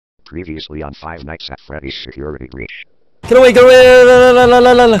Previously on Five Nights at Freddy's Security Breach. Get away, get away! La, la, la,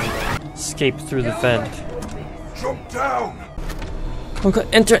 la, la, la. Escape through the vent. Jump down! Okay,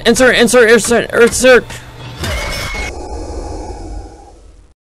 insert.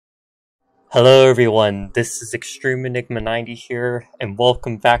 Hello everyone, this is Extreme Enigma 90 here, and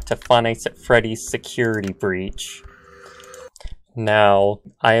welcome back to Five Nights at Freddy's Security Breach. Now,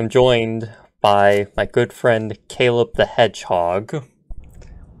 I am joined by my good friend Caleb the Hedgehog.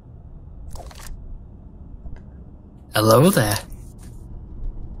 Hello there.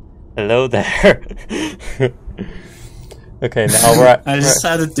 Hello there. Okay, now I just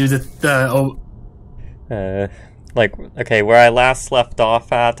had to do okay, where I last left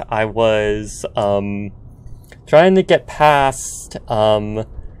off at, I was, trying to get past,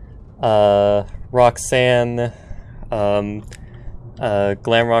 Roxanne,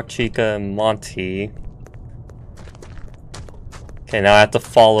 Glamrock Chica, and Monty. Okay, now I have to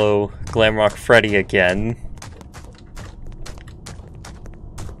follow Glamrock Freddy again.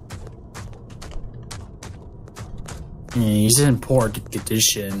 Yeah, he's in poor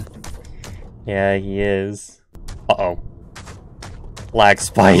condition. Yeah, he is. Uh-oh. Lag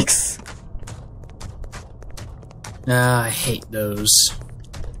spikes. I hate those.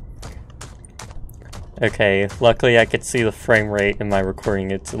 Okay, luckily I could see the frame rate in my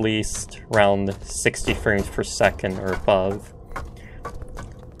recording. It's at least around 60 frames per second or above.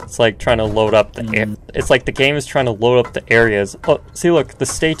 It's like trying to load up the it's like the game is trying to load up the areas. Oh, see, look, the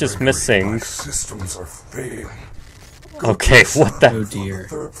stage is missing. My systems are failing. Okay, what the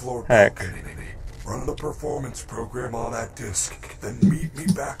Third floor heck? balcony. Run the performance program on that disc, then meet me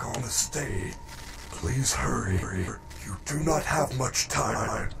back on the stage. Please hurry. You do not have much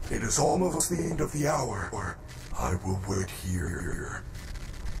time. It is almost the end of the hour. I will wait here.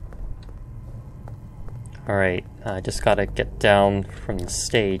 Alright, I just gotta get down from the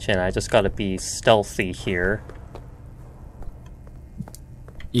stage, and I just gotta be stealthy here.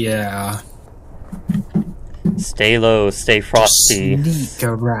 Yeah. Stay low, stay frosty. Just sneak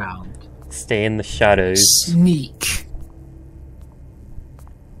around. Stay in the shadows. Sneak.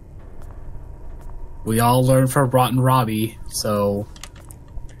 We all learned from Rotten Robbie, so...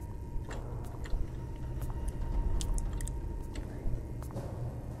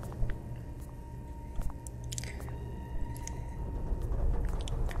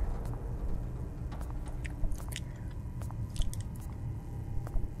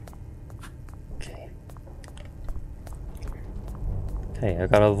 Okay, I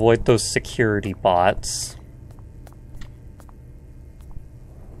gotta avoid those security bots.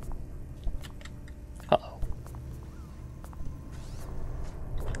 Uh-oh.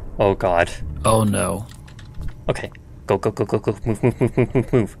 Oh god. Oh no. Okay. Go.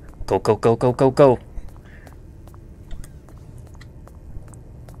 Move. Go.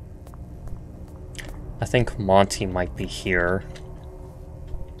 I think Monty might be here.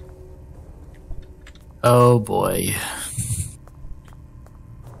 Oh boy.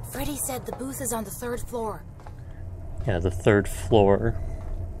 Freddy said the booth is on the 3rd floor. Yeah, the 3rd floor.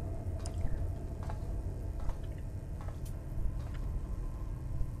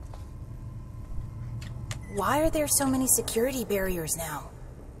 Why are there so many security barriers now?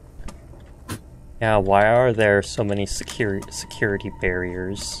 Yeah, why are there so many security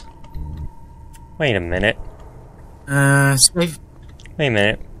barriers? Wait a minute. Safe. Wait a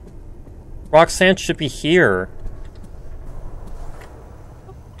minute. Roxanne should be here.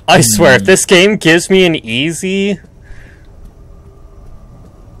 I swear, if this game gives me an easy...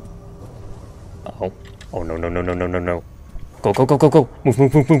 Uh-oh. Oh, no. Go.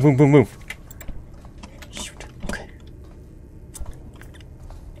 Move. Shoot. Okay.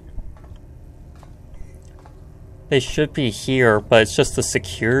 They should be here, but it's just the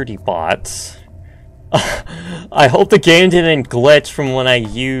security bots. I hope the game didn't glitch from when I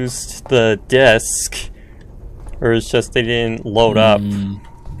used the disc. Or it's just they didn't load up.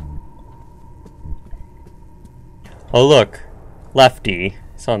 Oh look, Lefty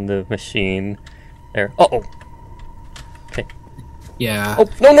is on the machine. There. Uh-oh. Okay. Yeah. Oh,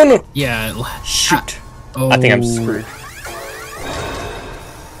 no. Yeah. Shoot. Oh. I think I'm screwed.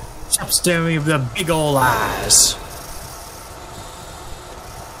 Stop staring with the big ol' eyes.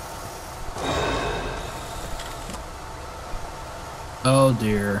 Oh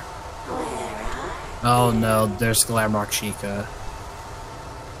dear. Oh no, there's Glamrock Chica.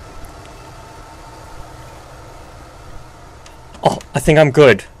 Oh, I think I'm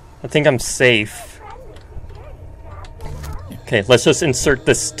good. I think I'm safe. Okay, let's just insert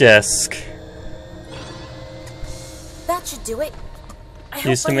this disc. That should do it.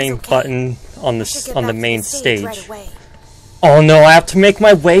 Use the main button on the main stage. Right away. Oh no, I have to make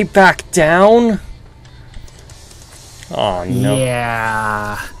my way back down? Oh no.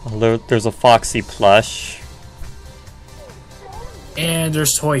 Yeah. There's a Foxy plush. And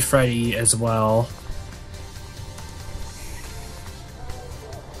there's Toy Freddy as well.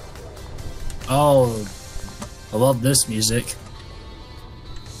 Oh, I love this music.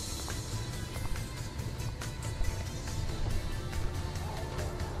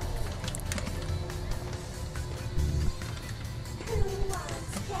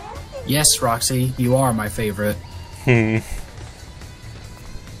 Yes, Roxy, you are my favorite. I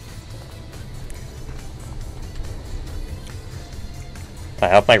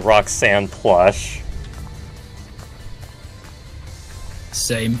have my Roxanne plush.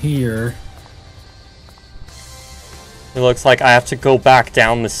 Same here. It looks like I have to go back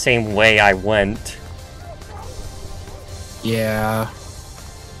down the same way I went. Yeah.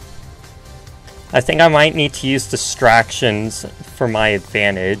 I think I might need to use distractions for my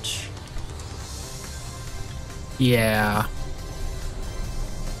advantage. Yeah.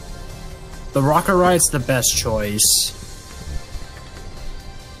 The rocket ride's the best choice.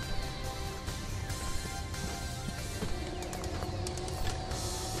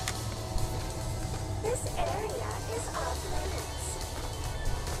 This area is off limits.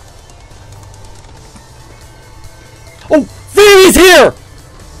 Oh! Vanny's here!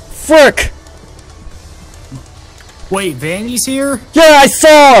 Frick! Wait, Vanny's here? Yeah, I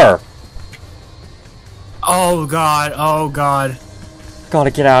saw her! Oh god, oh god.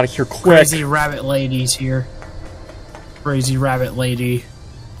 Gotta get out of here quick. Crazy rabbit lady's here. Crazy rabbit lady.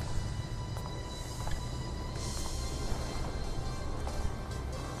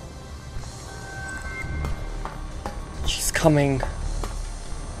 She's coming.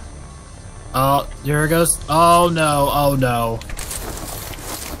 Oh, there it goes. Oh no, oh no.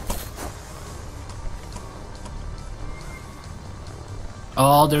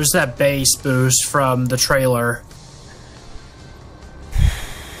 Oh, there's that bass boost from the trailer.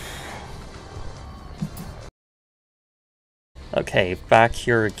 Okay, back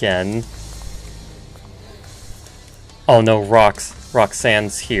here again. Oh no,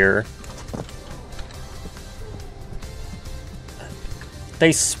 Roxanne's here.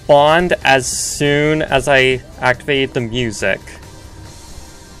 They spawned as soon as I activated the music.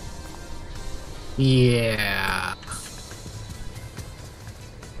 Yeah.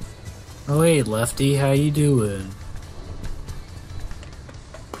 Oh hey, Lefty, how you doing?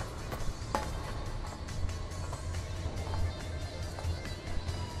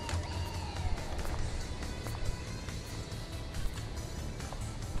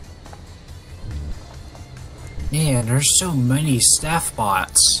 Man, there's so many staff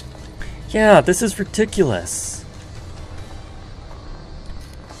bots. Yeah, this is ridiculous.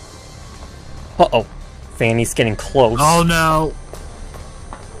 Uh-oh. Fanny's getting close. Oh no.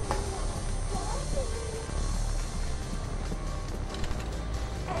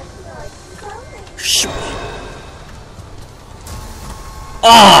 Shoot.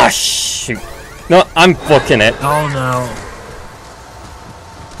 Ah, shoot. No, I'm booking it. Oh no.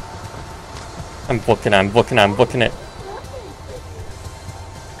 I'm booking it.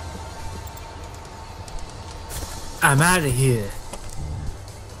 I'm out of here.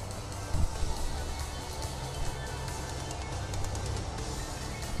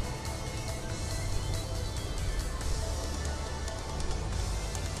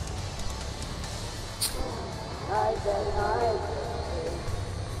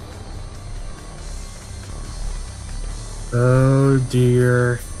 Oh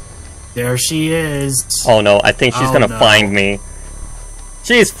dear. There she is. Oh no, I think she's Oh, gonna no. find me.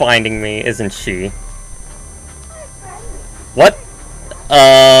 She's finding me, isn't she? What?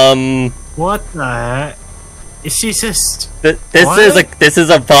 What the heck? Is she just... This is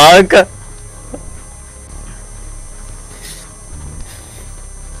a bug?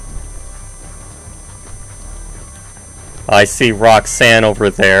 I see Roxanne over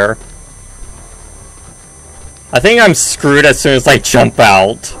there. I think I'm screwed as soon as I jump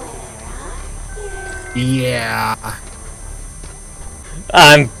out. Yeah.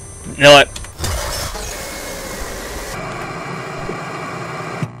 You know what?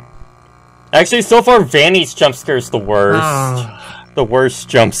 Actually, so far, Vanny's jump scare is the worst. The worst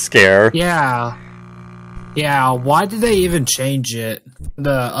jump scare. Yeah. Yeah, why did they even change it?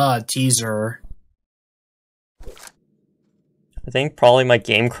 The, teaser. I think probably my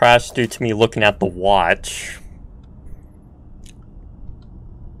game crashed due to me looking at the watch.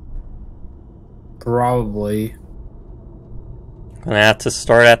 Probably. Gonna have to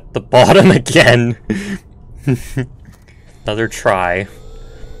start at the bottom again. Another try.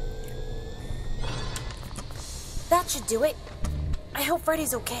 That should do it. I hope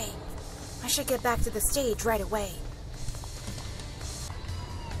Freddy's okay. I should get back to the stage right away.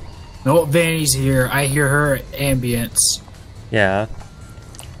 No, Vanny's here. I hear her ambience. Yeah.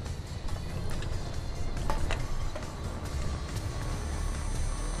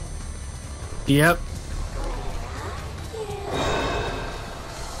 Yep.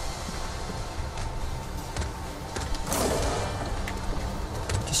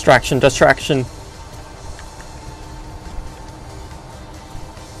 Distraction, distraction.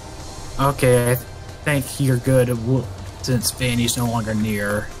 Okay, I think you're good since Vanny's no longer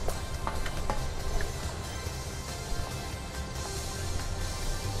near.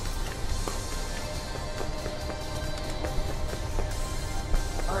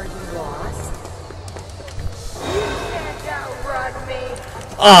 Are you lost? You can't outrun me.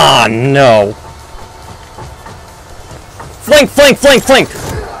 Ah, no. Flank, flank, flank, flank!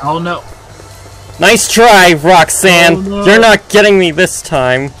 Oh no. Nice try, Roxanne. Oh, no. You're not getting me this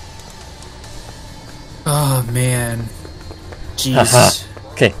time. Oh man. Jeez. Haha.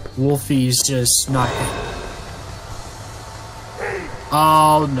 Okay. Wolfie's just not.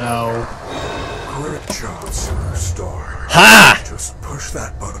 Oh no. Great job, superstar. Ha! Just push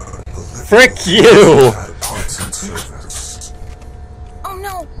that button. Frick you! Parts and service. Oh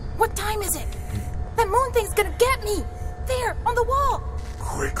no! What time is it? That moon thing's gonna get me! There, on the wall!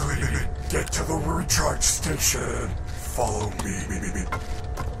 Quickly, get to the recharge station. Follow me.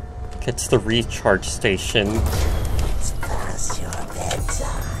 Get to the recharge station. It's past your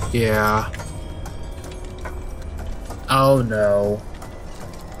bedtime. Yeah. Oh no.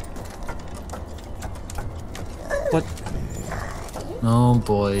 What? Oh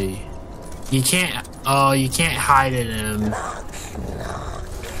boy. You can't. Oh, you can't hide in him.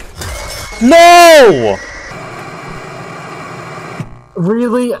 No!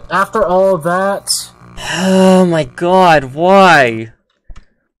 Really? After all of that? Oh my god, why?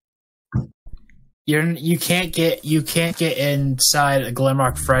 You can't get inside a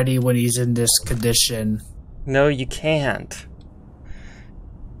Glamrock Freddy when he's in this condition. No, you can't.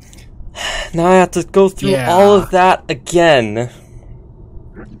 Now I have to go through Yeah. all of that again.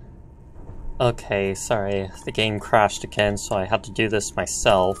 Okay, sorry. The game crashed again, so I had to do this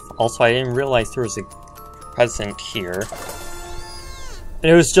myself. Also, I didn't realize there was a present here.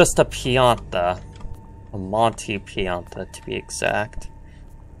 And it was just a Pianta. A Monty Pianta, to be exact.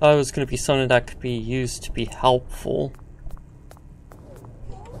 Thought it was going to be something that could be used to be helpful.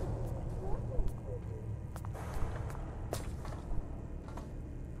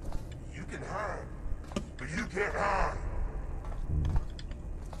 You can hide, but you can't hide.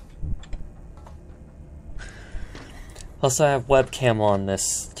 Plus, I have webcam on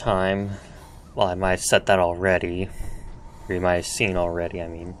this time. Well, I might have set that already. Or you might have seen already, I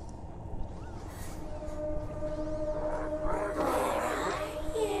mean.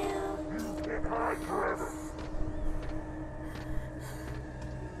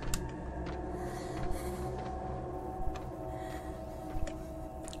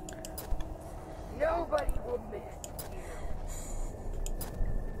 Nobody will miss you.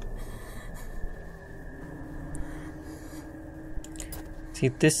 See,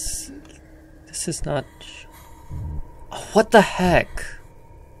 this is not... Oh, what the heck?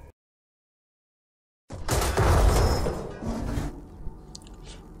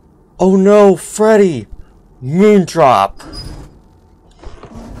 Oh no, Freddy! Moondrop!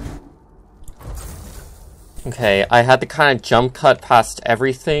 Okay, I had to kind of jump cut past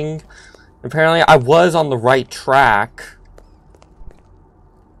everything. Apparently, I was on the right track.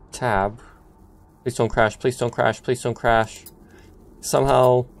 Tab. Please don't crash, please don't crash, please don't crash.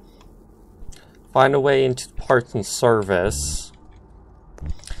 Somehow find a way into parts and service.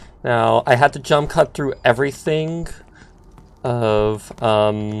 Now, I had to jump cut through everything of,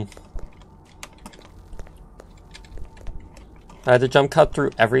 I had to jump cut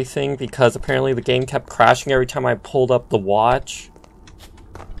through everything because apparently the game kept crashing every time I pulled up the watch.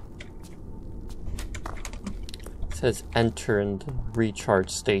 It says enter in the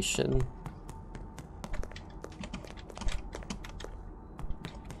recharge station.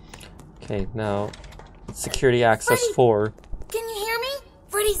 Okay, now security access Freddy! 4. Can you hear me?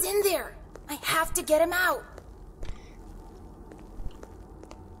 Freddy's in there. I have to get him out.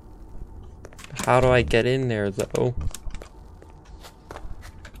 How do I get in there though?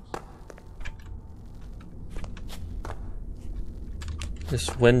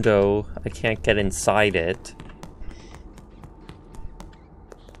 This window, I can't get inside it.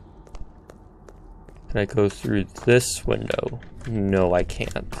 Can I go through this window? No, I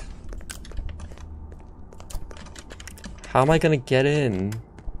can't. How am I gonna get in?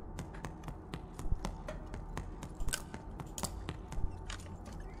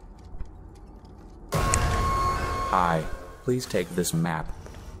 Hi, please take this map.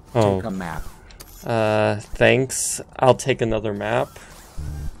 Oh. Take a map. Thanks. I'll take another map.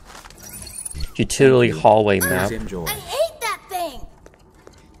 Utility hallway map. Please enjoy. I hate that thing!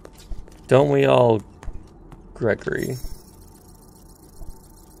 Don't we all, Gregory?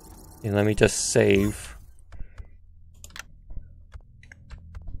 And let me just save.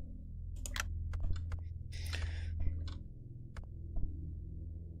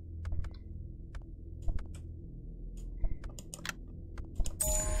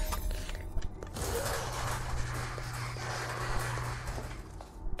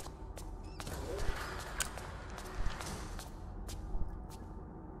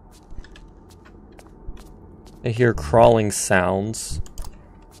 I hear crawling sounds.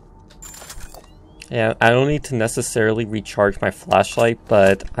 Yeah, I don't need to necessarily recharge my flashlight,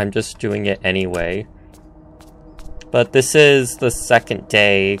 but I'm just doing it anyway. But this is the second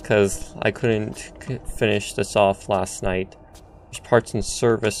day, because I couldn't finish this off last night. There's parts and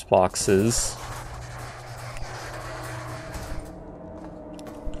service boxes.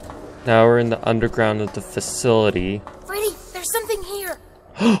 Now we're in the underground of the facility. Freddy, there's something here!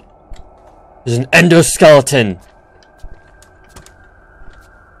 There's an Endo Skeleton!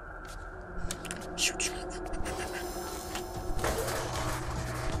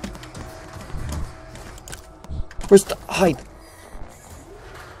 Where's the hide?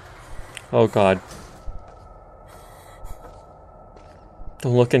 Oh god.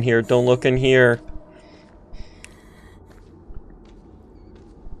 Don't look in here, don't look in here.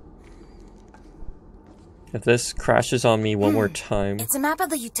 If this crashes on me one more time. It's a map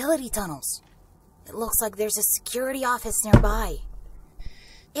of the utility tunnels. It looks like there's a security office nearby.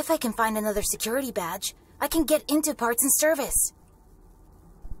 If I can find another security badge, I can get into parts and service.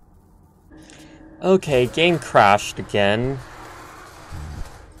 Okay, game crashed again.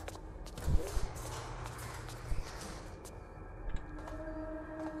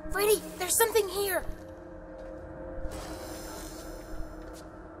 Freddy, there's something here!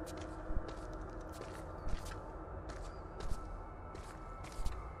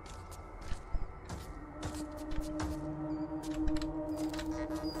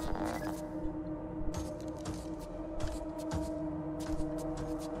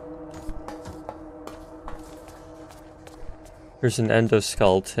 There's an Endo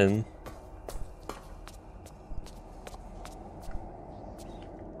Skeleton.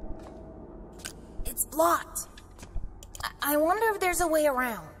 It's blocked. I wonder if there's a way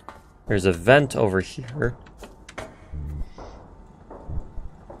around. There's a vent over here.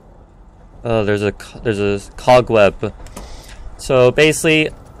 Oh, there's a cobweb. So basically,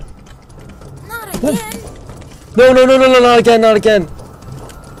 Not again! no, not again, not again.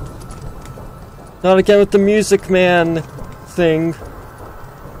 Not again with the Music Man thing.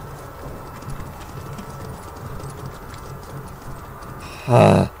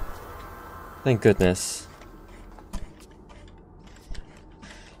 Ah, thank goodness.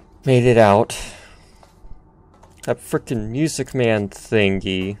 Made it out. That frickin' Music Man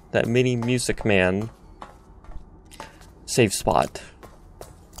thingy. That mini Music Man. Save spot.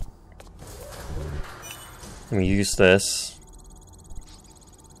 Let me use this.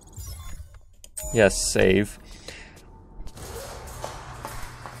 Yes, save.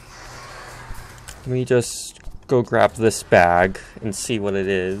 Let me just go grab this bag and see what it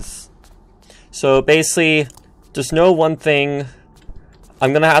is. So basically, just know one thing.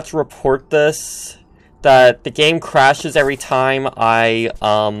 I'm gonna have to report this. That the game crashes every time I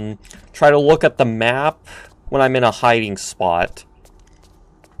try to look at the map when I'm in a hiding spot.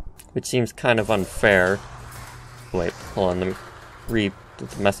 Which seems kind of unfair. Wait, hold on, let me read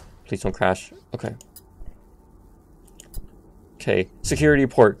the mess. Please don't crash. Okay. Okay, security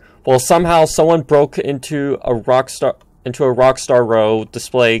report. Well, somehow someone broke into a Rockstar Row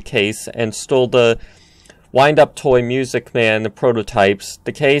display case and stole the wind-up toy Music Man prototypes.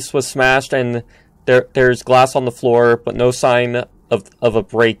 The case was smashed and there's glass on the floor, but no sign of a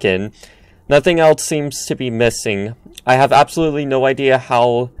break-in. Nothing else seems to be missing. I have absolutely no idea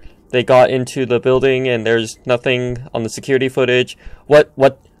how they got into the building, and there's nothing on the security footage. What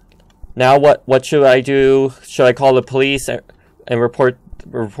should I do? Should I call the police and report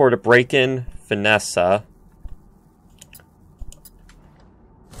a break-in? Vanessa.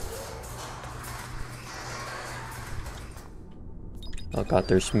 Oh god,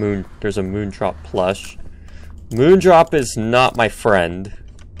 there's a Moondrop plush. Moondrop is not my friend.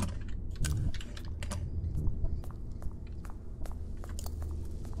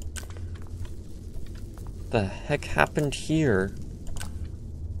 The heck happened here?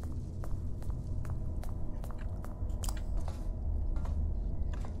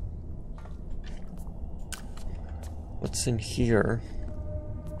 What's in here?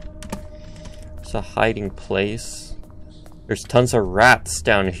 It's a hiding place. There's tons of rats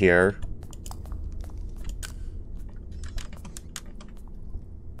down here.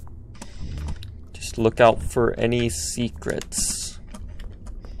 Just look out for any secrets.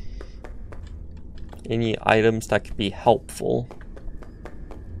 Any items that could be helpful.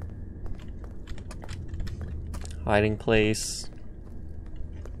 Hiding place.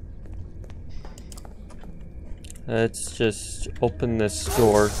 Let's just open this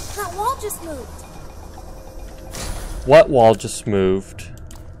door. That wall just moved. What wall just moved?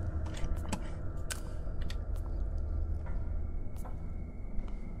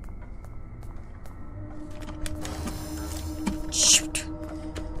 Shoot.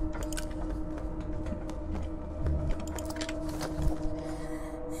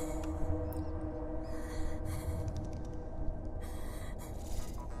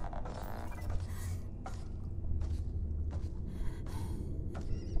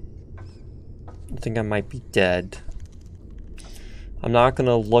 I think I might be dead. I'm not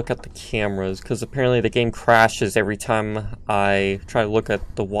gonna look at the cameras because apparently the game crashes every time I try to look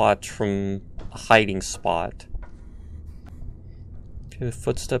at the watch from a hiding spot. Okay, the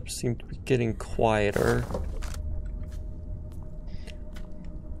footsteps seem to be getting quieter.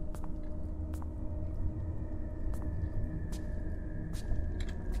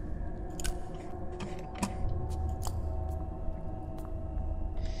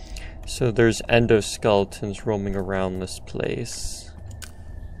 So there's Endo Skeletons roaming around this place.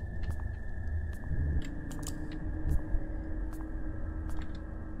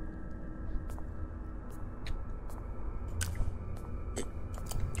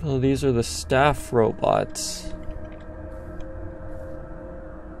 Oh, these are the staff robots.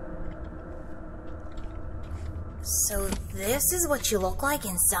 So this is what you look like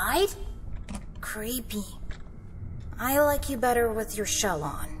inside? Creepy. I like you better with your shell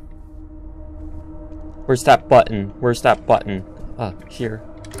on. Where's that button? Where's that button? Here.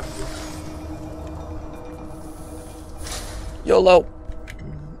 YOLO!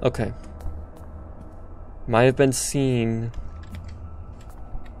 Okay. Might have been seen.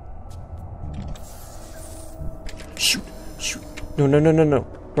 Shoot! Shoot! No, no, no, no, no!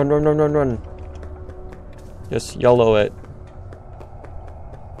 Run, run, run, run, run! Just YOLO it.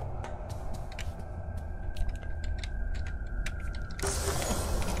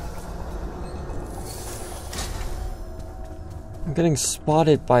 I'm getting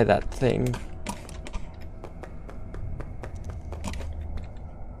spotted by that thing.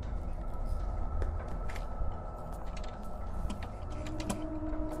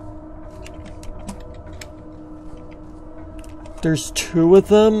 There's two of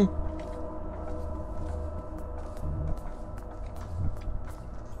them?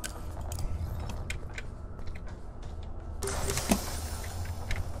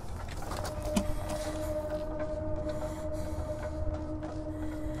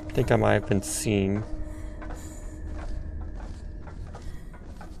 I think I might have been seen.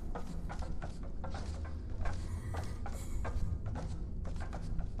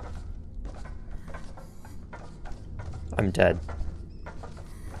 I'm dead.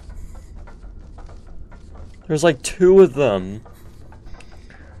 There's like two of them.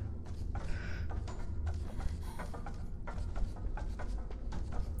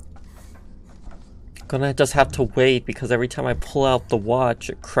 Gonna just have to wait because every time I pull out the watch,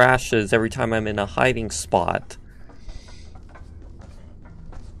 it crashes every time I'm in a hiding spot.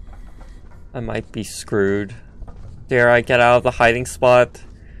 I might be screwed. Dare I get out of the hiding spot?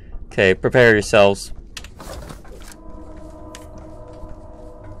 Okay, prepare yourselves.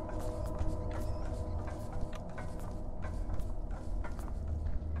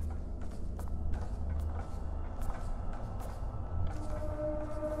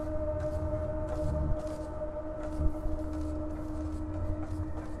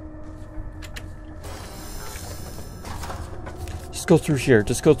 Just go through here,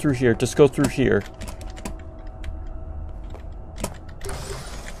 just go through here, just go through here.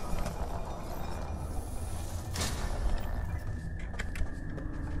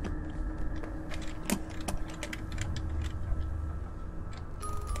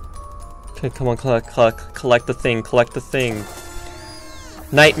 Okay, come on, collect the thing, collect the thing.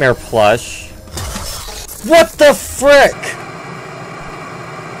 Nightmare plush. What the frick?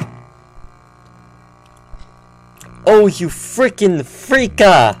 Oh, you freaking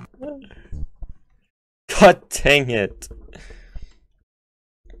freaka! God dang it.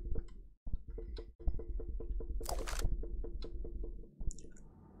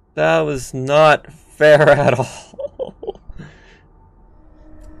 That was not fair at all.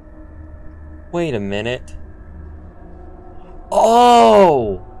 Wait a minute.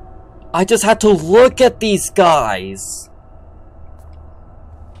 Oh! I just had to look at these guys!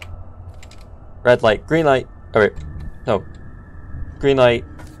 Red light, green light. Alright. No. Green light.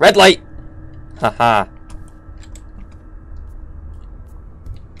 Red light! Haha.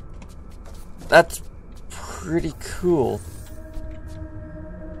 That's pretty cool.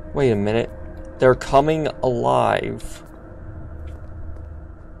 Wait a minute. They're coming alive.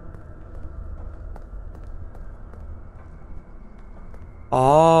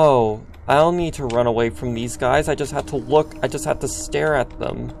 Oh, I don't need to run away from these guys. I just have to look. I just have to stare at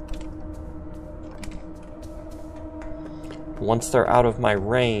them. Once they're out of my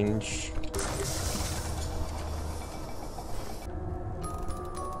range.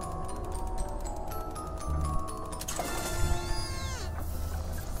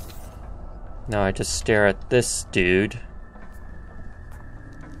 Now I just stare at this dude.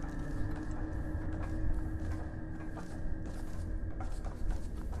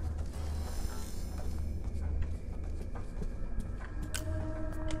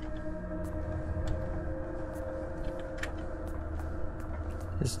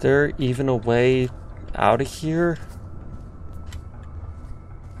 Is there even a way out of here?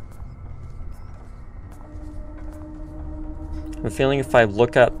 I'm feeling if I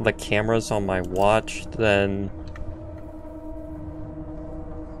look at the cameras on my watch, then...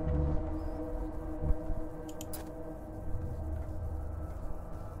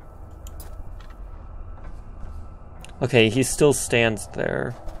 Okay, he still stands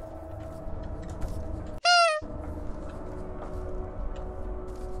there.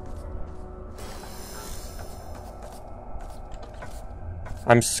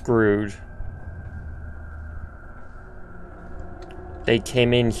 I'm screwed. They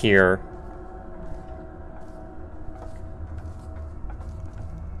came in here.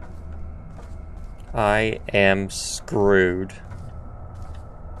 I am screwed.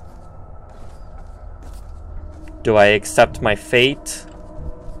 Do I accept my fate?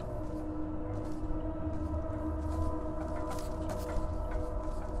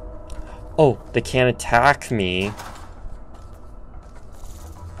 Oh, they can't attack me.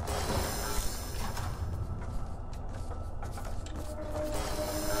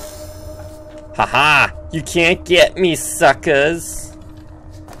 Haha! You can't get me, suckers!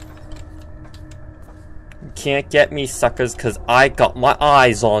 You can't get me, suckers, because I got my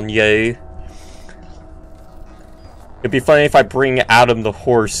eyes on you. It'd be funny if I bring Adam the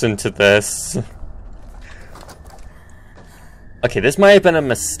horse into this. Okay, this might have been a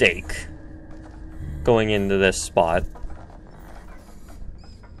mistake. Going into this spot.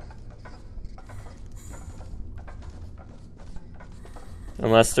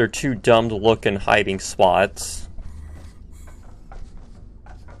 Unless they're too dumb to look in hiding spots.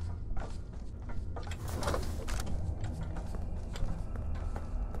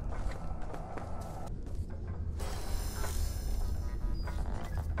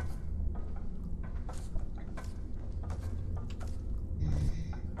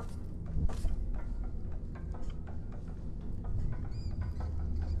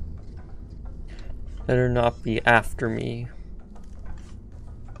 Better not be after me.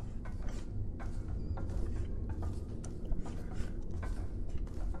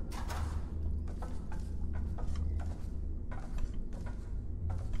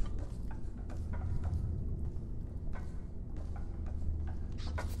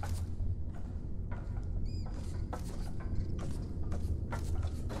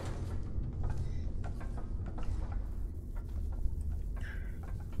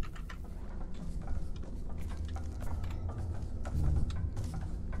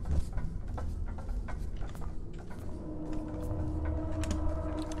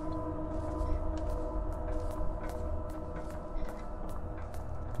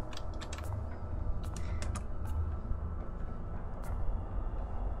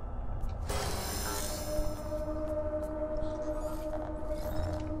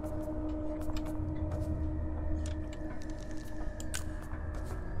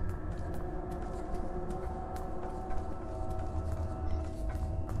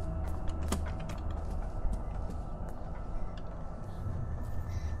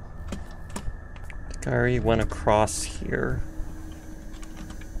 I already went across here.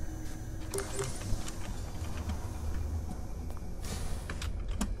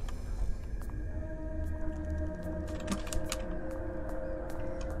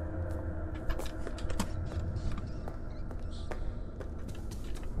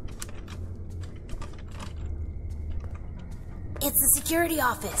 It's the security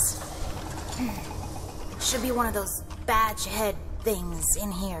office. Should be one of those badge head things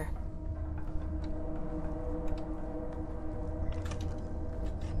in here.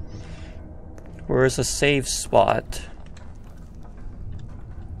 Where's a save spot?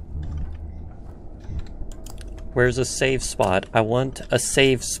 Where's a save spot? I want a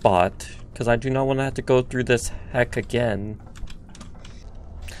save spot, because I do not want to have to go through this heck again.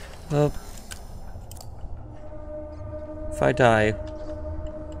 Well, if I die,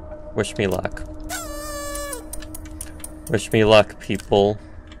 wish me luck. Wish me luck, people.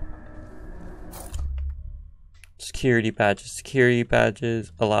 Security badges. Security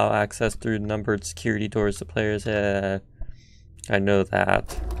badges allow access through numbered security doors to players. I know that.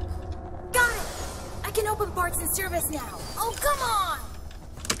 Got it! I can open parts and service now. Oh, come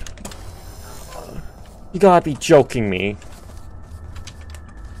on! You gotta be joking me.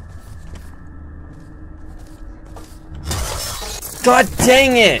 God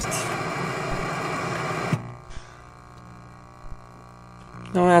dang it!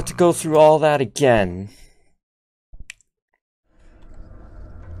 Now I have to go through all that again.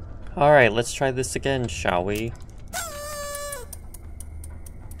 Alright, let's try this again, shall we?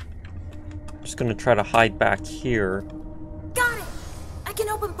 I'm just gonna try to hide back here. Got it! I can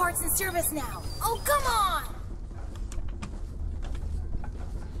open parts and service now. Oh, come on!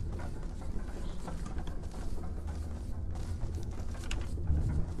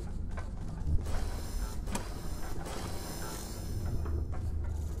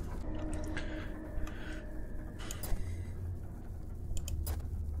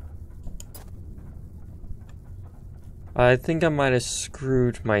 I think I might have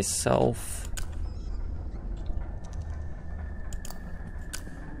screwed myself.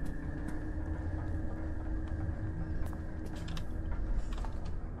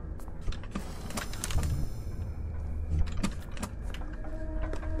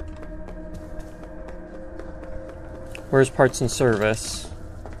 Where's parts and service?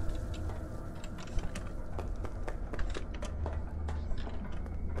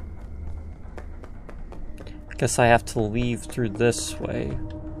 Guess I have to leave through this way.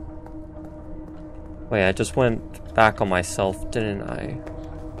 Wait, I just went back on myself, didn't I?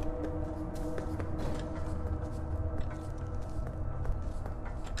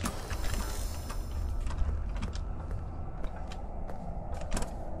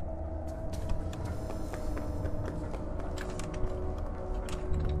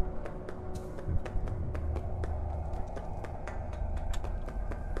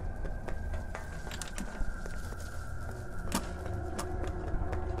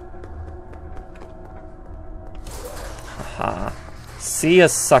 See ya,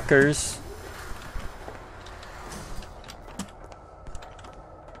 suckers.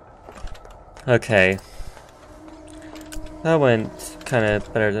 Okay. That went kind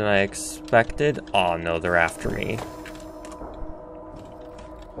of better than I expected. Oh no, they're after me.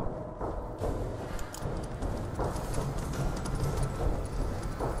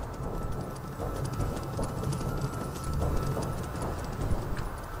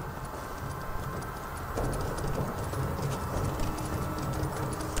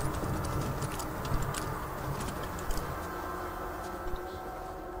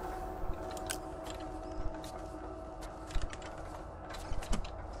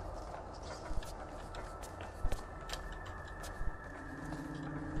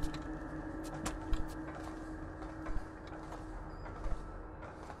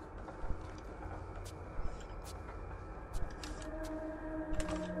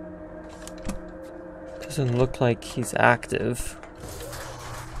 Doesn't look like he's active.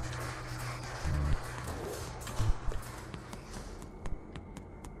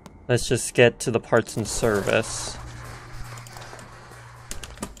 Let's just get to the parts and service.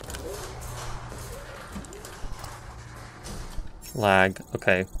 Lag,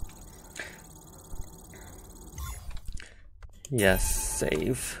 okay. Yes,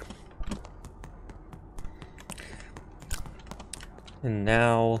 save. And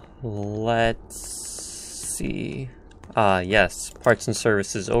now let's see. Yes, parts and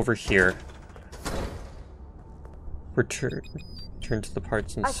services over here. Return to the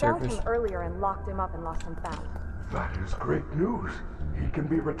parts and service. I found him earlier and locked him up and lost him found. That is great news. He can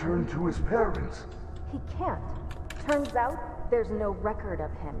be returned to his parents. He can't. Turns out there's no record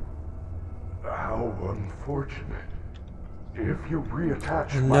of him. How unfortunate. If you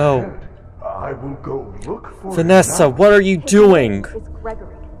reattach No. my head, I will go look for Vanessa, it now. what are you doing? His name is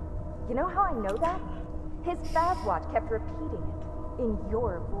Gregory. You know how I know that? His Fazwatch kept repeating it in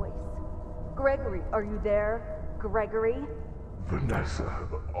your voice. Gregory, are you there? Gregory? Vanessa,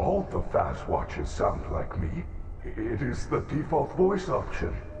 all the fast watches sound like me. It is the default voice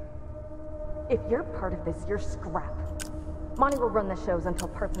option. If you're part of this, you're scrap. Monty will run the shows until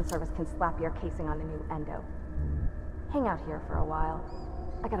Parts and Service can slap your casing on a new Endo. Hang out here for a while.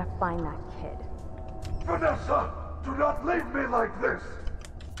 I gotta find that kid. Vanessa, do not leave me like this!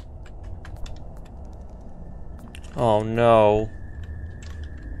 Oh no.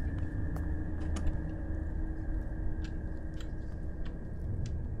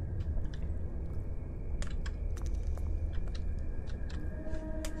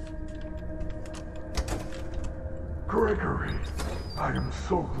 Gregory, I am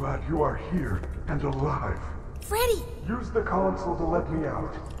so glad you are here and alive. Freddy! Use the console to let me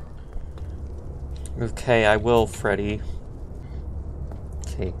out. Okay, I will, Freddy.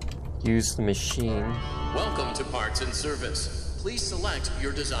 Okay, use the machine. Welcome to Parts and Service. Please select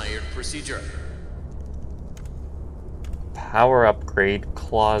your desired procedure. Power upgrade,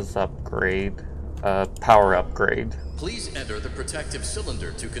 claws upgrade, power upgrade. Please enter the protective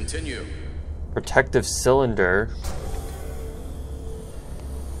cylinder to continue. Protective cylinder?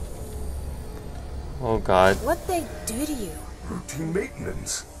 Oh god. What'd they do to you? Routine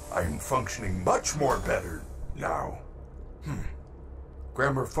maintenance. I am functioning much more better now.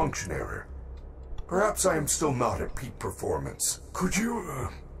 Grammar function error. Perhaps I am still not at peak performance. Could you,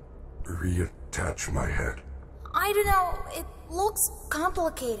 reattach my head? I don't know. It looks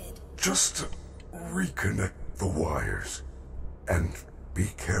complicated. Just reconnect the wires. And be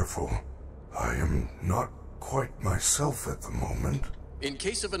careful. I am not quite myself at the moment. In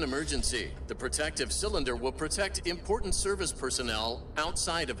case of an emergency, the protective cylinder will protect important service personnel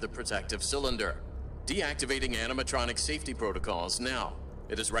outside of the protective cylinder. Deactivating animatronic safety protocols now.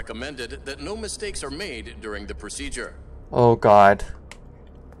 It is recommended that no mistakes are made during the procedure. Oh god.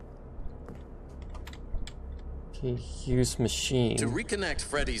 Okay, use machine. To reconnect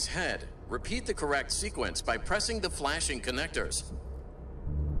Freddy's head, repeat the correct sequence by pressing the flashing connectors.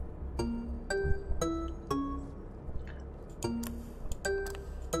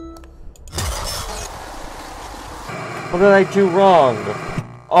 What did I do wrong?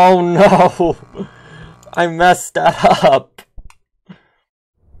 Oh no! I messed up!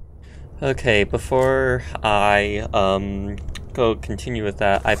 Okay, before I go continue with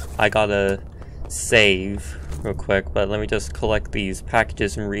that, I gotta save real quick, but let me just collect these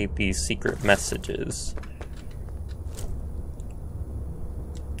packages and read these secret messages.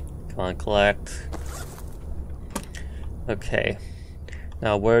 Come on, collect. Okay.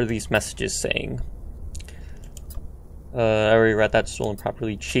 Now, what are these messages saying? I already read that. Stolen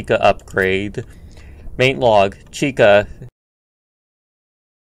properly. Chica upgrade. Main log. Chica.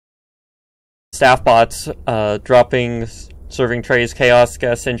 Staff bots dropping serving trays. Chaos.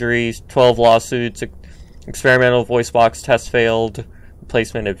 Gas injuries. 12 lawsuits. Experimental voice box test failed.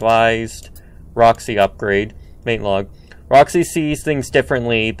 Replacement advised. Roxy upgrade. Main log. Roxy sees things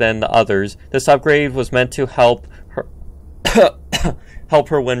differently than the others. This upgrade was meant to help her help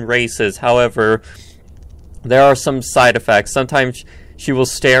her win races. However, there are some side effects. Sometimes she will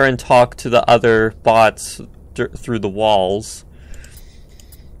stare and talk to the other bots through the walls.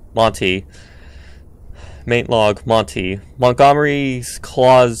 Monty. Main log, Monty. Montgomery's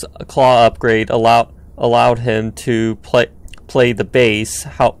claw upgrade allowed him to play the bass.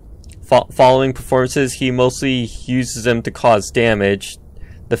 Following performances, he mostly uses them to cause damage.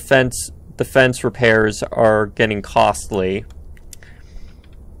 The fence repairs are getting costly.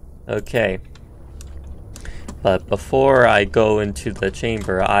 Okay. But before I go into the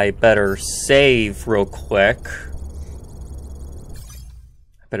chamber, I better save real quick.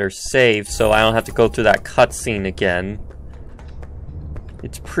 I better save so I don't have to go through that cutscene again.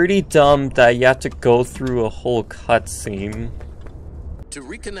 It's pretty dumb that you have to go through a whole cutscene. To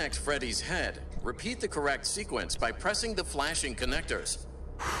reconnect Freddy's head, repeat the correct sequence by pressing the flashing connectors.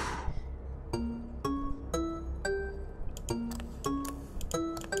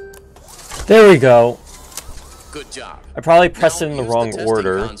 There we go. Good job. I probably pressed Now it in the use wrong testing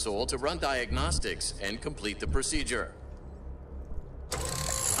order. console to run diagnostics and complete the procedure.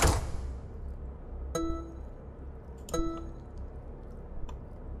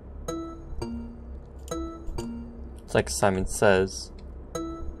 It's like Simon Says.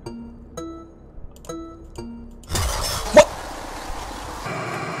 What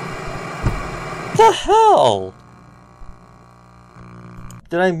the hell?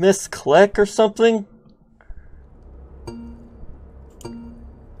 Did I misclick or something?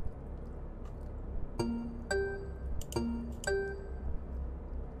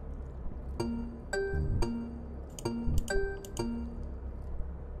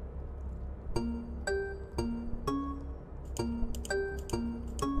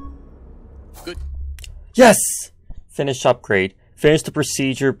 Good. Yes! Finish upgrade. Finish the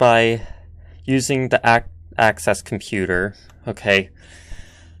procedure by using the access computer. Okay.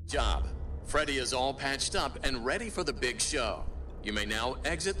 Job. Freddy is all patched up and ready for the big show. You may now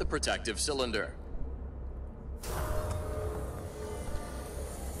exit the protective cylinder.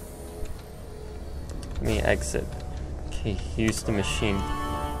 Let me exit. Okay, use the machine.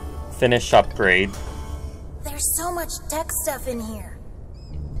 Finish upgrade. There's so much tech stuff in here.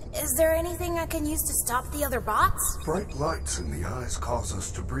 Is there anything I can use to stop the other bots? Bright lights in the eyes cause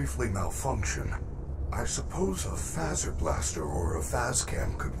us to briefly malfunction. I suppose a phaser blaster or a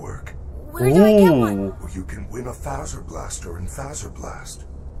phascam could work. Where do I get one? You can win a phaser blaster in Phaser Blast.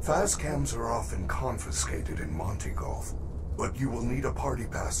 Phascams are often confiscated in Monte Golf, but you will need a party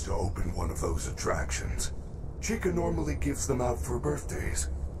pass to open one of those attractions. Chica normally gives them out for birthdays.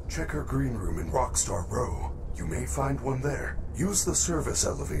 Check her green room in Rockstar Row. You may find one there. Use the service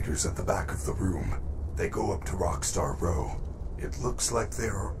elevators at the back of the room. They go up to Rockstar Row. It looks like they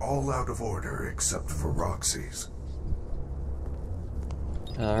are all out of order except for Roxy's.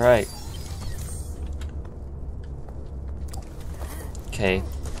 Alright. Okay,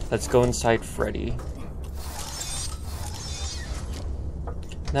 let's go inside Freddy.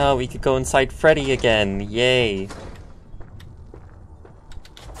 Now we could go inside Freddy again. Yay.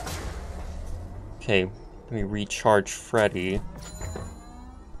 Okay, let me recharge Freddy.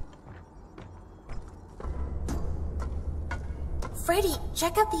 Freddy,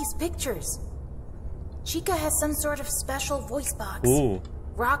 check out these pictures. Chica has some sort of special voice box. Ooh.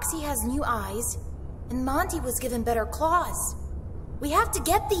 Roxy has new eyes, and Monty was given better claws. We have to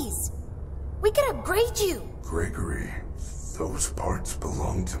get these. We can upgrade you. Gregory, those parts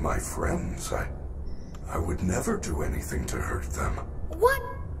belong to my friends. I would never do anything to hurt them. What?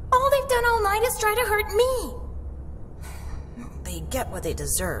 All they've done all night is try to hurt me. They get what they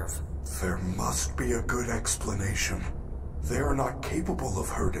deserve. There must be a good explanation. They are not capable of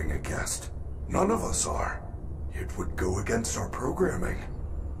hurting a guest. None of us are. It would go against our programming.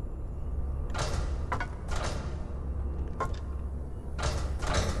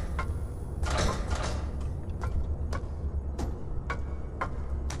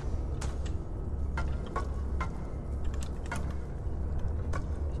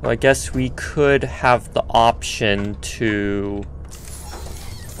 So I guess we could have the option to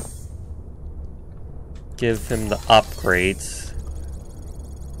give him the upgrades.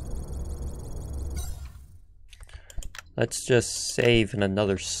 Let's just save in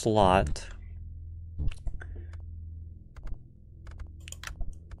another slot.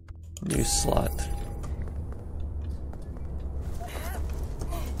 New slot.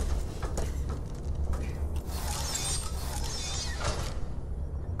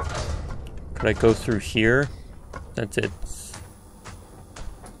 Could I go through here? That's it.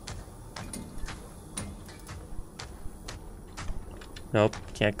 Nope,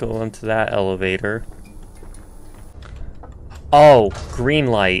 can't go into that elevator. Oh, green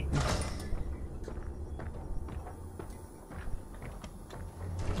light.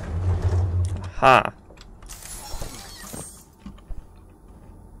 Aha.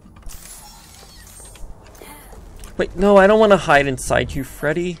 Wait, no, I don't want to hide inside you,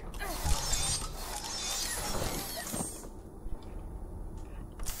 Freddy.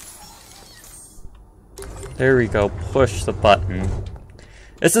 There we go, push the button.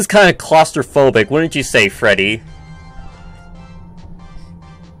 This is kind of claustrophobic, wouldn't you say, Freddy?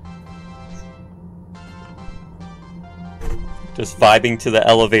 Just vibing to the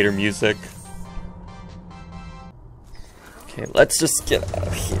elevator music. Okay, let's just get out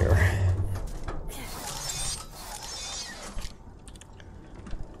of here.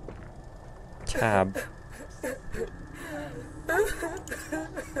 Tab.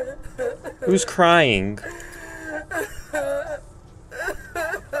 Who's crying?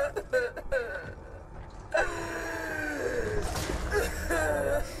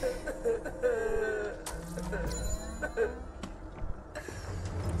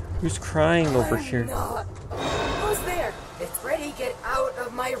 Who's crying over here? Who's there? It's Freddy. Get out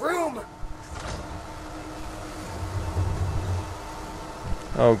of my room.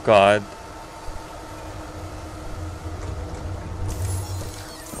 Oh God.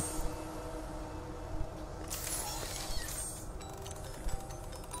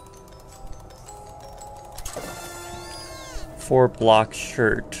 Four-block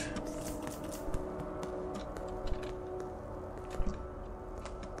shirt.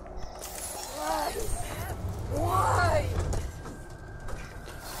 Why?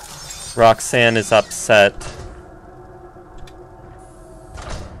 Roxanne is upset.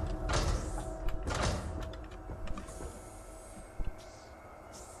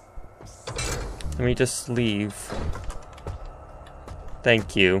 Let me just leave.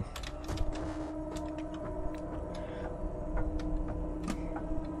 Thank you.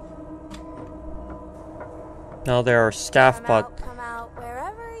 Now there are staff bot. Come out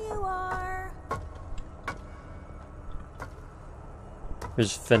wherever you are.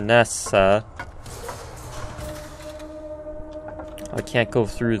 There's Vanessa. I can't go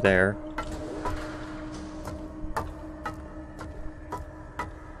through there.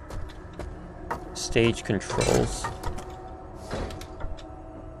 Stage controls.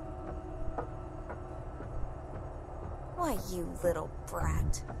 Why, you little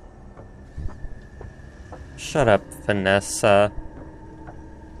brat. Shut up, Vanessa.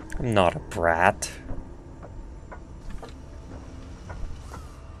 I'm not a brat.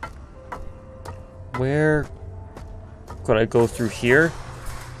 Where could I go through here?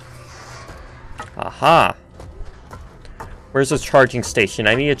 Aha! Where's a charging station?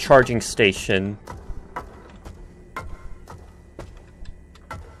 I need a charging station.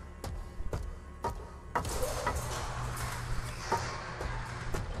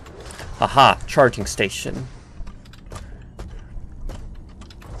 Aha! Charging station.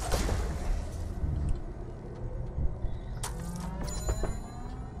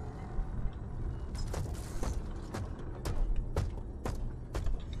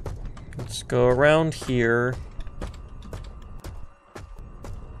 Let's go around here.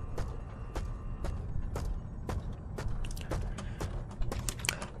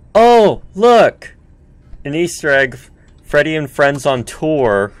 Oh, look! An Easter egg. Freddy and Friends on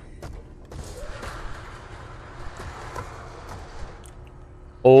tour.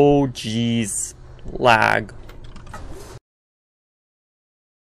 Oh, jeez. Lag.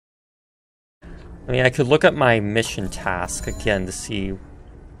 I mean, I could look at my mission task again to see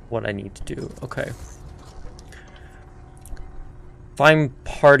what I need to do. Okay. Find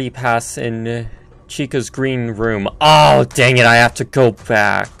party pass in Chica's green room. Oh, dang it, I have to go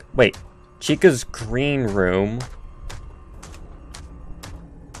back. Wait, Chica's green room?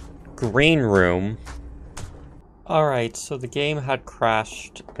 Green room? Alright, so the game had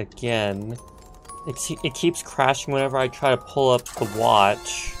crashed again. It keeps crashing whenever I try to pull up the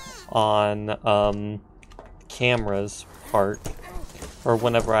watch on camera's part. Or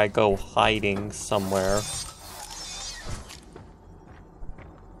whenever I go hiding somewhere.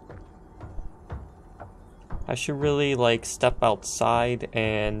 I should really like step outside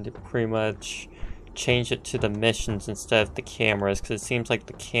and pretty much change it to the missions instead of the cameras, because it seems like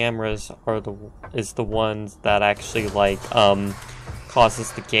the cameras are the ones that actually like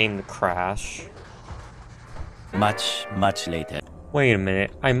causes the game to crash. Much later. Wait a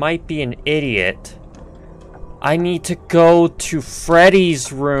minute, I might be an idiot. I need to go to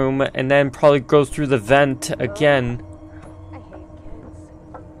Freddy's room and then probably go through the vent again.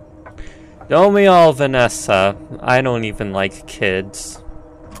 Don't we all, Vanessa? I don't even like kids.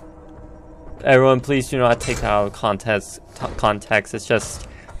 Everyone, please do not take that out of context. It's just,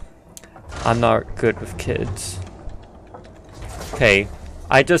 I'm not good with kids. Okay,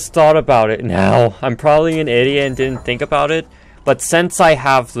 I just thought about it now. I'm probably an idiot and didn't think about it. But since I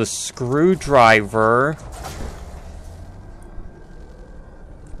have the screwdriver...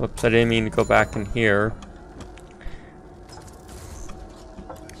 Whoops, I didn't mean to go back in here.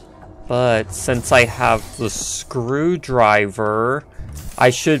 But since I have the screwdriver, I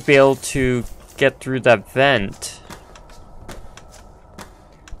should be able to get through that vent.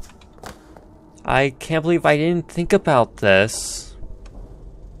 I can't believe I didn't think about this.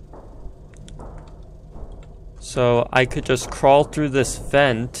 So I could just crawl through this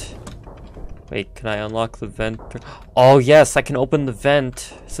vent. Wait, can I unlock the vent? Oh yes, I can open the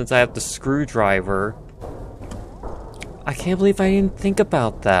vent since I have the screwdriver. I can't believe I didn't think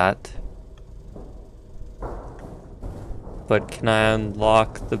about that. But can I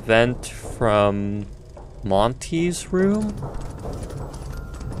unlock the vent from Monty's room?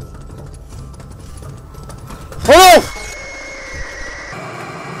 Oh!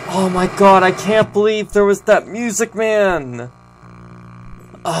 Oh my god, I can't believe there was that music man!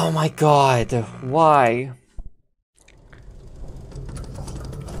 Oh my god, why?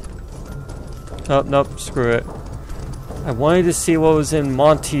 Oh, nope, screw it. I wanted to see what was in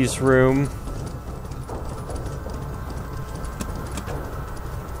Monty's room.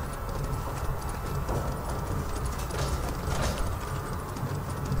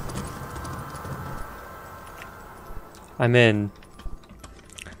 I'm in.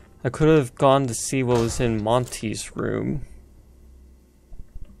 I could have gone to see what was in Monty's room.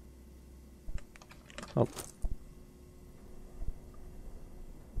 Oh.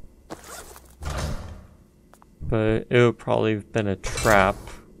 But it would probably have been a trap.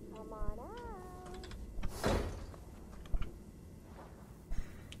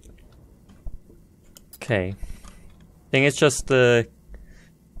 Okay. I think it's just the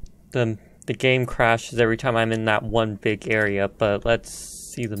game crashes every time I'm in that one big area, but let's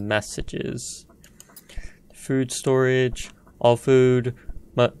see the messages. Food storage, all food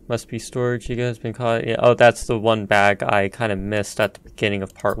Must be storage. Chica has been caught. Yeah, oh, that's the one bag I kind of missed at the beginning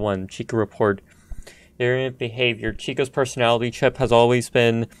of part 1. Chica report. Variant behavior. Chica's personality chip has always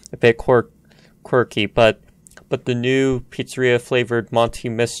been a bit quirky, but the new pizzeria flavored Monty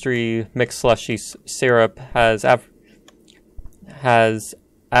Mystery Mixed Slushy syrup has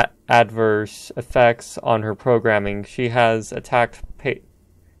adverse effects on her programming. She has attacked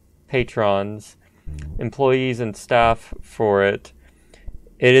patrons, employees, and staff for it.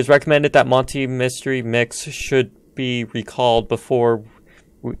 It is recommended that Monty Mystery Mix should be recalled before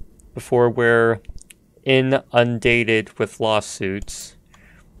we're inundated with lawsuits.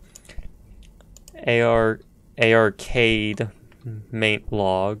 Arcade mate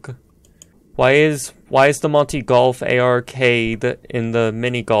log. Why is the Monty Golf arcade in the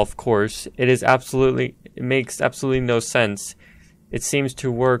mini golf course? It makes absolutely no sense. It seems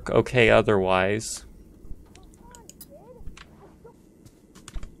to work okay otherwise.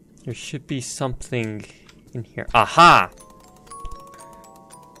 There should be something in here. Aha!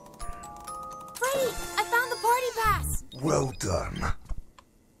 Freddy, I found the party pass! Well done.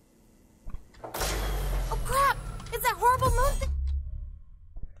 Oh crap! It's that horrible moon thing!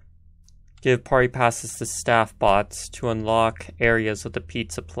 Give party passes to staff bots to unlock areas of the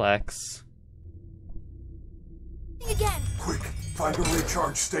Pizzaplex. Again! Quick, find a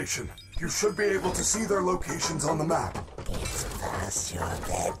recharge station. You should be able to see their locations on the map. It's past your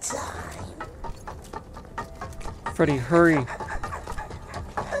bedtime. Freddy, hurry!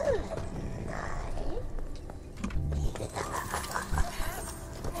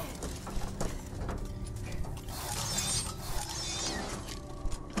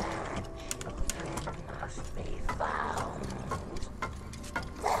 Must be found.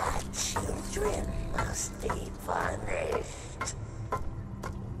 The children must be punished.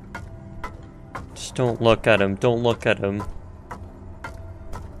 Just don't look at him. Don't look at him.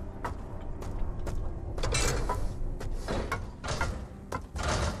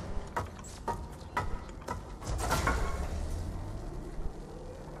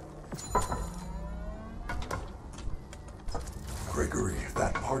 Gregory,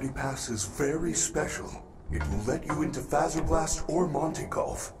 that party pass is very special. It will let you into Phaser Blast or Monty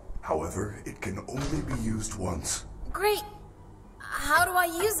Golf. However, it can only be used once. Great! How do I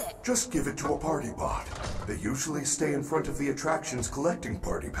use it? Just give it to a party bot. They usually stay in front of the attractions collecting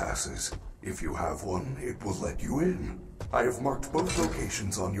party passes. If you have one, it will let you in. I have marked both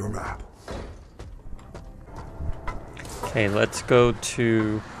locations on your map. Okay, let's go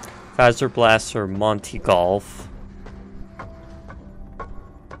to Phaser Blast or Monty Golf.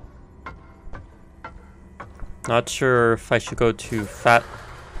 Not sure if I should go to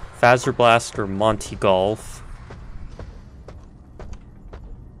Phaser Blast or Monty Golf.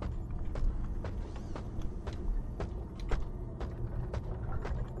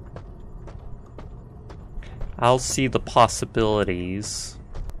 I'll see the possibilities.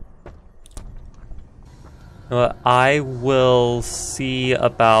 I will see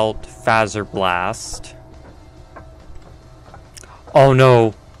about Phaser Blast. Oh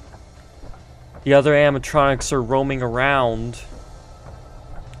no! The other animatronics are roaming around.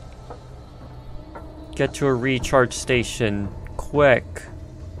 Get to a recharge station, quick.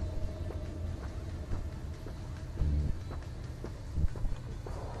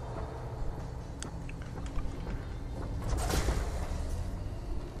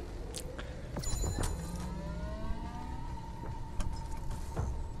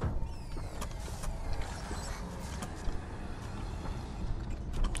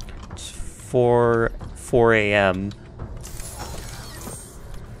 It's 4 a.m.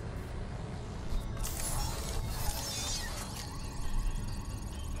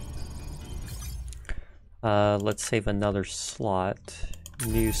 Let's save another slot.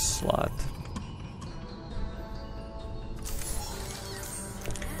 New slot.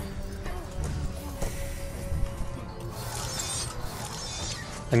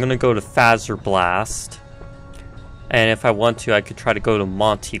 I'm gonna go to Phaser Blast. And if I want to, I could try to go to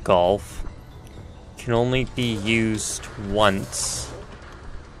Monty Golf. Can only be used once.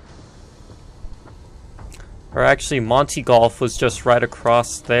 Or actually, Monty Golf was just right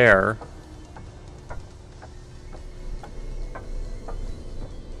across there.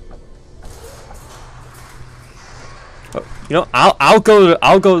 You know, I'll go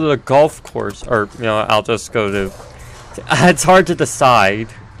to the golf course, or you know, I'll just go to. It's hard to decide.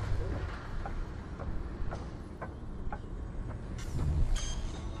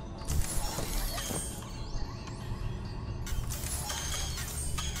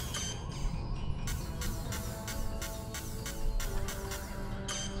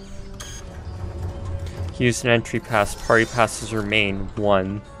 Use an entry pass. Party passes remain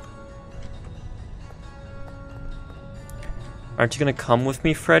 1. Aren't you gonna come with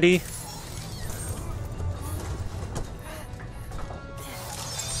me, Freddy?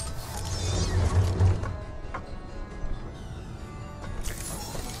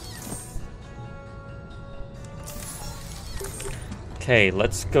 Okay,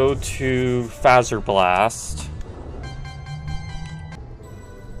 let's go to Phaser Blast.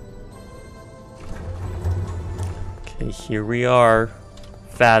 Okay, here we are.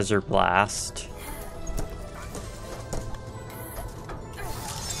 Phaser Blast.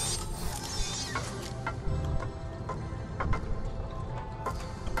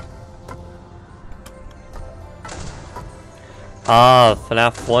 Ah,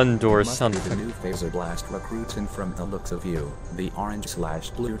 Fnaf 1 door something. The new Phaser Blast recruiting from the looks of you. The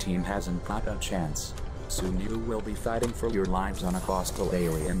orange/blue team hasn't got a chance. Soon you will be fighting for your lives on a hostile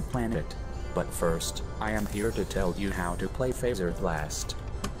alien planet. But first, I am here to tell you how to play Phaser Blast.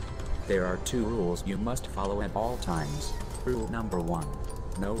 There are 2 rules you must follow at all times. Rule number 1.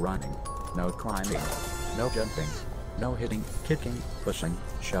 No running. No climbing. No jumping. No hitting, kicking, pushing,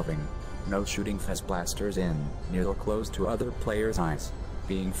 shoving. No shooting Phase blasters in, near or close to other players' eyes.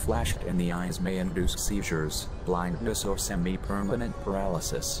 Being flashed in the eyes may induce seizures, blindness or semi-permanent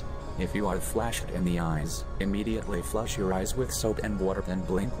paralysis. If you are flashed in the eyes, immediately flush your eyes with soap and water, then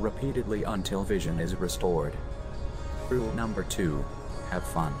blink repeatedly until vision is restored. Rule number 2. Have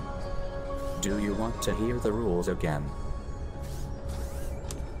fun. Do you want to hear the rules again?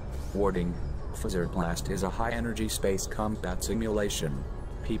 Warning. Phaser Blast is a high-energy space combat simulation.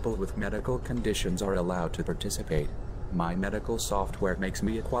 People with medical conditions are allowed to participate. My medical software makes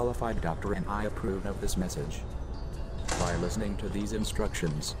me a qualified doctor, and I approve of this message. By listening to these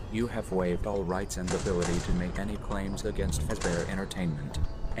instructions, you have waived all rights and ability to make any claims against Fazbear Entertainment.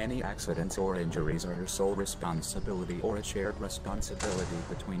 Any accidents or injuries are your sole responsibility or a shared responsibility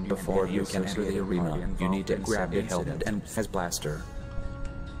between you. Before you can enter the arena, you need to grab a helmet and Phase Blaster.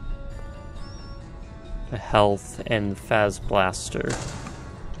 A health and Phase Blaster.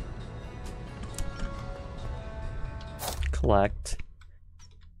 Collect.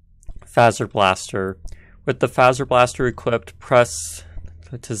 Phaser Blaster. With the Phaser Blaster equipped, press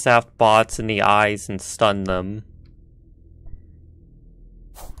to zap bots in the eyes and stun them.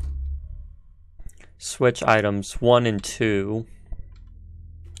 Switch items 1 and 2.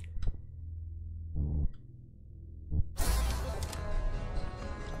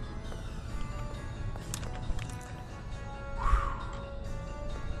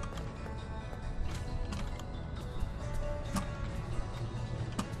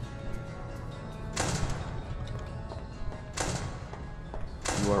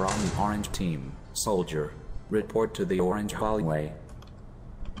 You are on the orange team, soldier. Report to the orange hallway.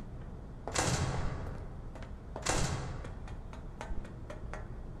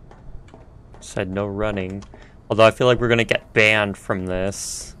 Said no running. Although I feel like we're gonna get banned from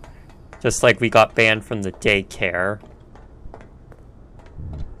this. Just like we got banned from the daycare.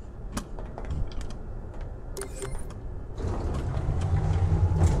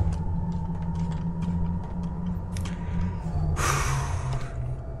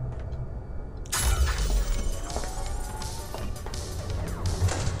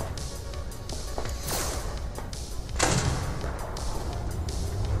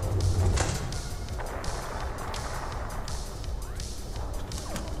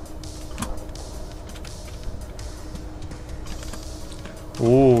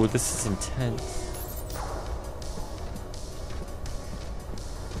 Ooh, this is intense.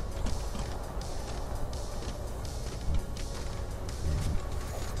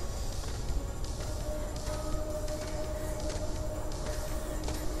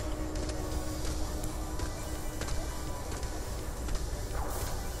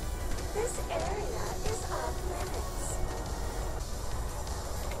 This area is off limits.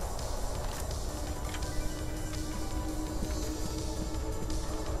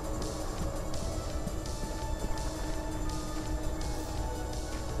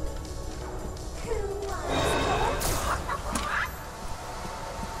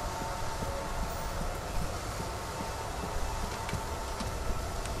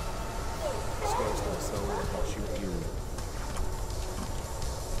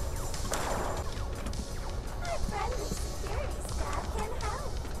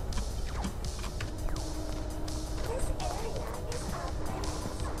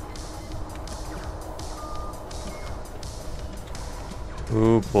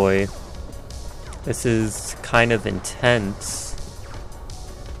 Ooh boy. This is kind of intense.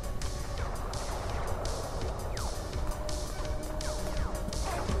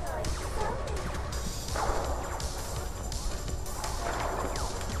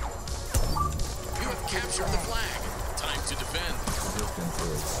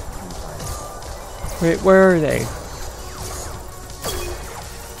 Wait, where are they?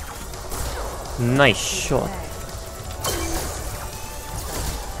 Nice shot.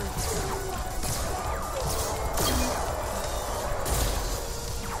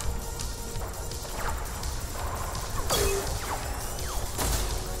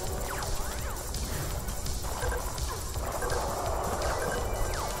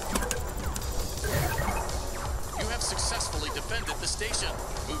 You have successfully defended the station.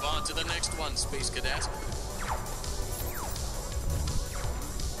 Move on to the next one, Space Cadet.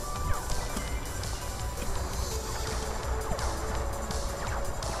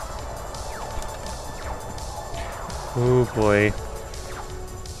 Oh boy.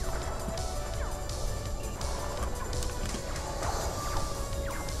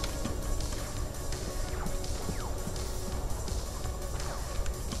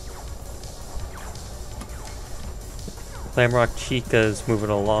 Glamrock Chica's moving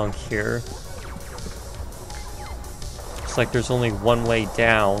along here. Looks like there's only one way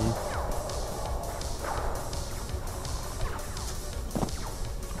down.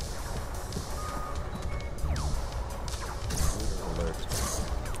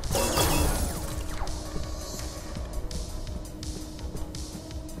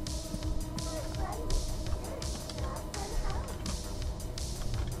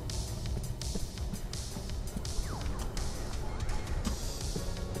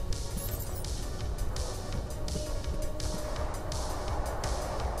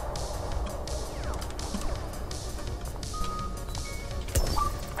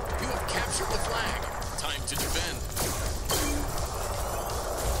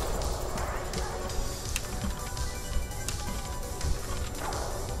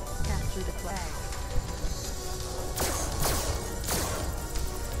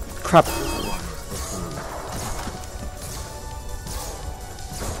 Crap.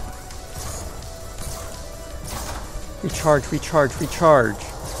 Recharge, recharge, recharge.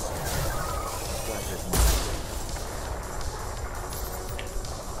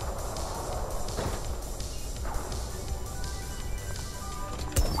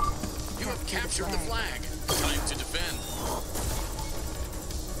 You have captured the flag. Time to defend.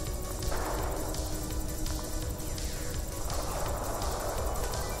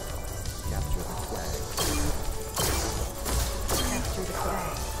 Capture the flag. Capture the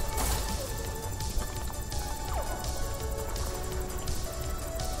flag.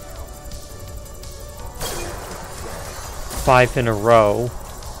 Five in a row.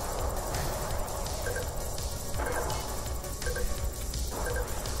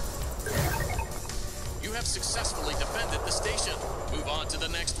 You have successfully defended the station. Move on to the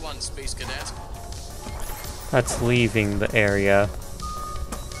next one, Space Cadet. That's leaving the area.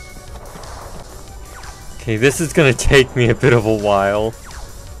 Okay, this is gonna take me a bit of a while.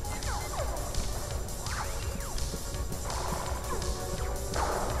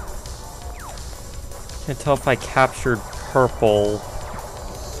 Can't tell if I captured purple.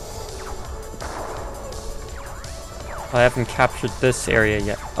 I haven't captured this area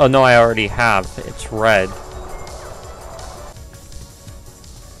yet. Oh no, I already have. It's red.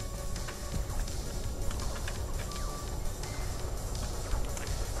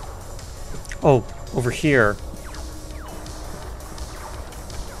 Oh, over here.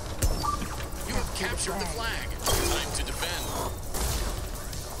 You have captured the flag. Time to defend.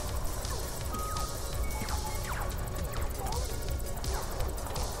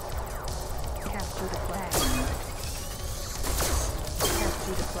 Capture the flag.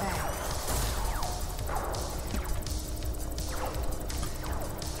 Capture the flag.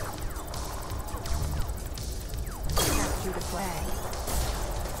 Capture the flag.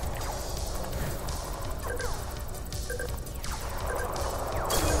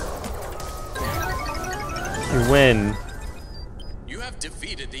 You win. You have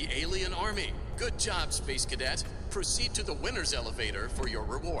defeated the alien army. Good job, Space Cadet. Proceed to the winner's elevator for your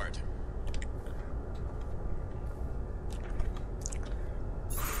reward.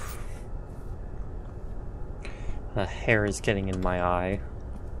 The hair is getting in my eye.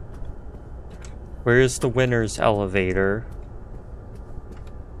 Where is the winner's elevator?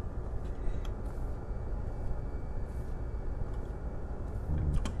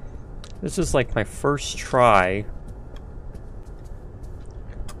 This is like my first try.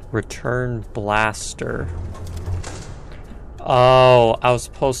 Return blaster. Oh, I was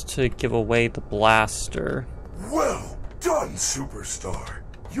supposed to give away the blaster. Well done, Superstar.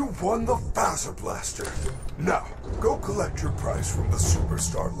 You won the Phaser Blaster. Now, go collect your prize from the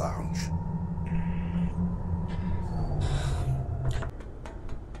Superstar Lounge.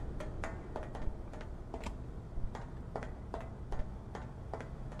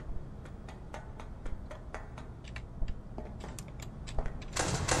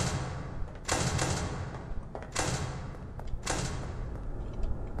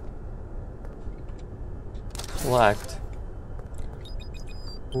 collect.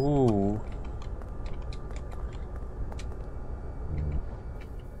 Ooh.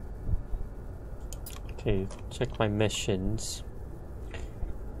 Okay, check my missions.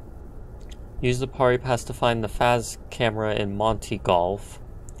 Use the party pass to find the Faz camera in Monty Golf.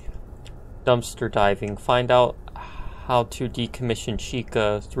 Dumpster diving. Find out how to decommission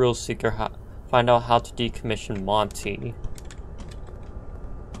Chica. Thrill Seeker. Find out how to decommission Monty.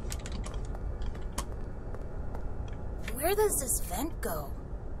 Where does this vent go?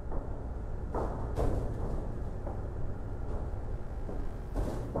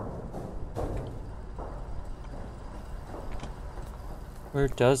 Where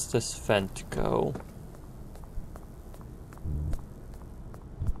does this vent go?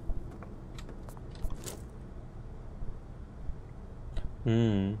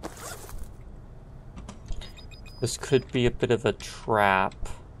 This could be a bit of a trap.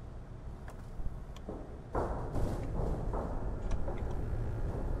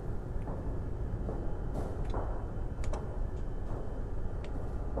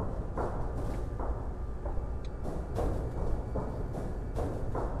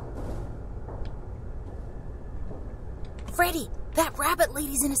 Freddy, that rabbit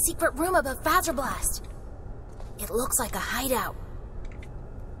lady's in a secret room above Blast. It looks like a hideout.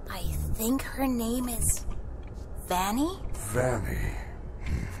 I think her name is Vanny? Vanny.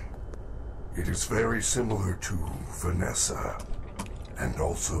 It is very similar to Vanessa. And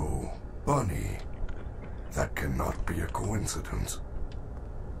also Bunny. That cannot be a coincidence.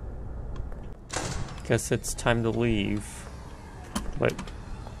 Guess it's time to leave. Wait,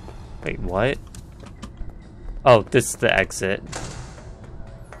 what? Oh, this is the exit.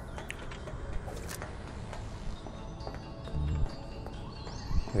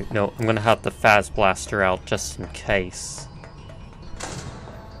 Wait, no, I'm gonna have the Faz Blaster out just in case.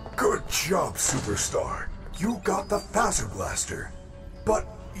 Good job, Superstar. You got the Phaser Blaster. But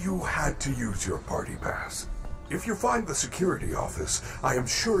you had to use your party pass. If you find the security office, I am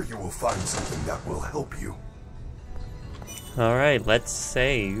sure you will find something that will help you. Alright, let's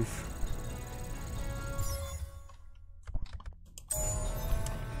save.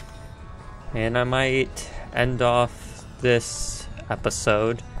 And I might end off this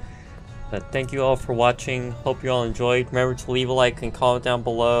episode. But thank you all for watching. Hope you all enjoyed. Remember to leave a like and comment down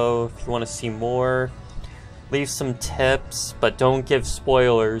below if you want to see more. Leave some tips, but don't give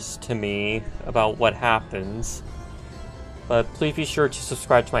spoilers to me about what happens. But please be sure to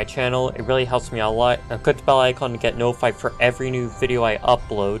subscribe to my channel. It really helps me out a lot. And click the bell icon to get notified for every new video I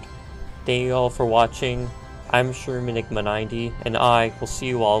upload. Thank you all for watching. I'm Shroom Enigma 90, and I will see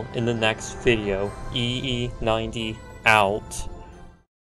you all in the next video. EE90 out.